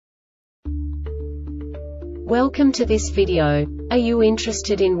Welcome to this video. Are you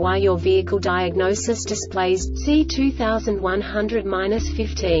interested in why your vehicle diagnosis displays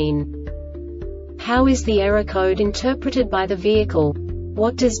C2100-15? How is the error code interpreted by the vehicle?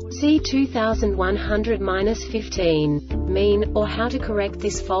 What does C2100-15 mean, or how to correct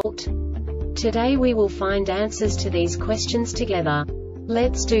this fault? Today we will find answers to these questions together.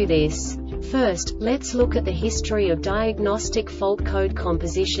 Let's do this. First, let's look at the history of diagnostic fault code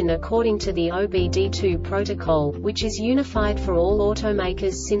composition according to the OBD2 protocol, which is unified for all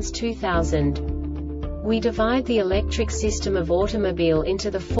automakers since 2000. We divide the electric system of automobile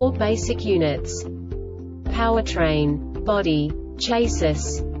into the four basic units: powertrain, body,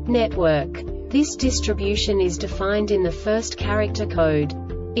 chassis, network. This distribution is defined in the first character code.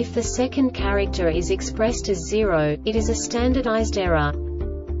 If the second character is expressed as 0, it is a standardized error.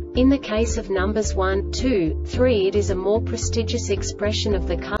 In the case of numbers 1, 2, 3, it is a more prestigious expression of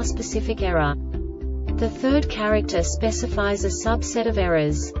the car-specific error. The third character specifies a subset of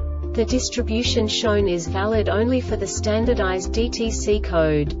errors. The distribution shown is valid only for the standardized DTC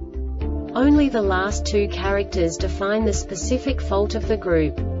code. Only the last two characters define the specific fault of the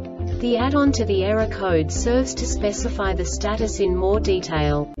group. The add-on to the error code serves to specify the status in more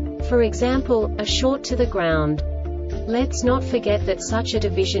detail. For example, a short to the ground. Let's not forget that such a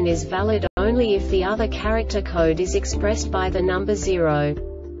division is valid only if the other character code is expressed by the number 0.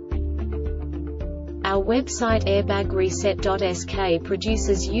 Our website airbagreset.sk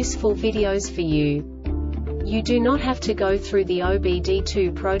produces useful videos for you. You do not have to go through the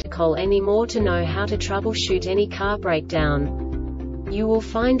OBD2 protocol anymore to know how to troubleshoot any car breakdown. You will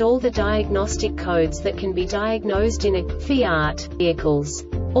find all the diagnostic codes that can be diagnosed in a Fiat vehicles.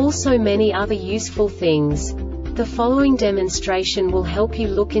 Also many other useful things. The following demonstration will help you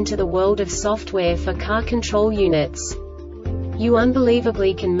look into the world of software for car control units. You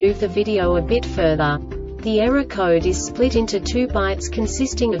unbelievably can move the video a bit further. The error code is split into 2 bytes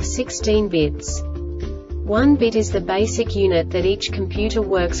consisting of 16 bits. 1 bit is the basic unit that each computer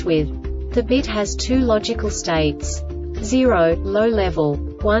works with. The bit has 2 logical states: 0, low level,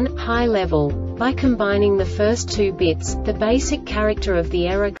 1, high level. By combining the first 2 bits, the basic character of the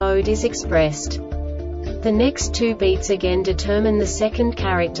error code is expressed. The next 2 beats again determine the second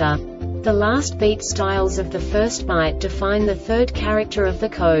character. The last beat styles of the first byte define the third character of the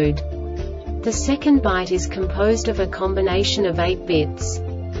code. The second byte is composed of a combination of 8 bits.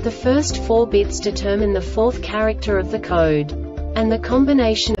 The first 4 bits determine the fourth character of the code. And the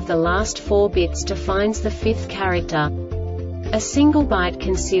combination of the last 4 bits defines the fifth character. A single byte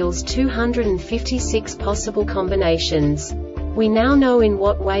conceals 256 possible combinations. We now know in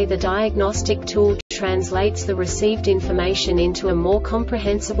what way the diagnostic tool translates the received information into a more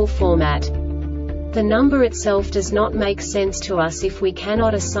comprehensible format. The number itself does not make sense to us if we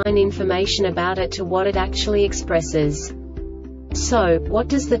cannot assign information about it to what it actually expresses. So, what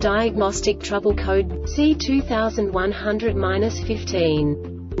does the Diagnostic Trouble Code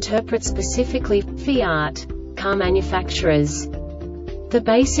C2100-15 interpret specifically for Fiat car manufacturers? The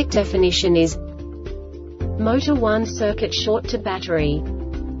basic definition is motor 1 circuit short to battery.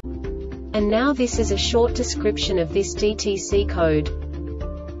 And now this is a short description of this DTC code.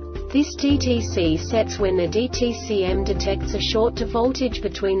 This DTC sets when the DTCM detects a short to voltage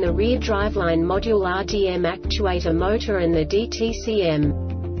between the Rear Driveline Module RDM Actuator Motor and the DTCM.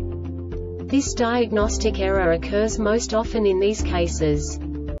 This diagnostic error occurs most often in these cases: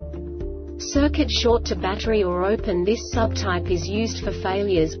 circuit short to battery or open. This subtype is used for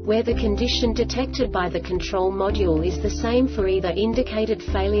failures, where the condition detected by the control module is the same for either indicated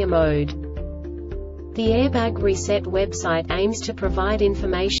failure mode. The Airbag Reset website aims to provide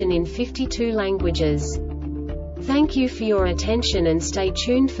information in 52 languages. Thank you for your attention and stay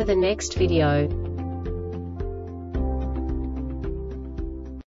tuned for the next video.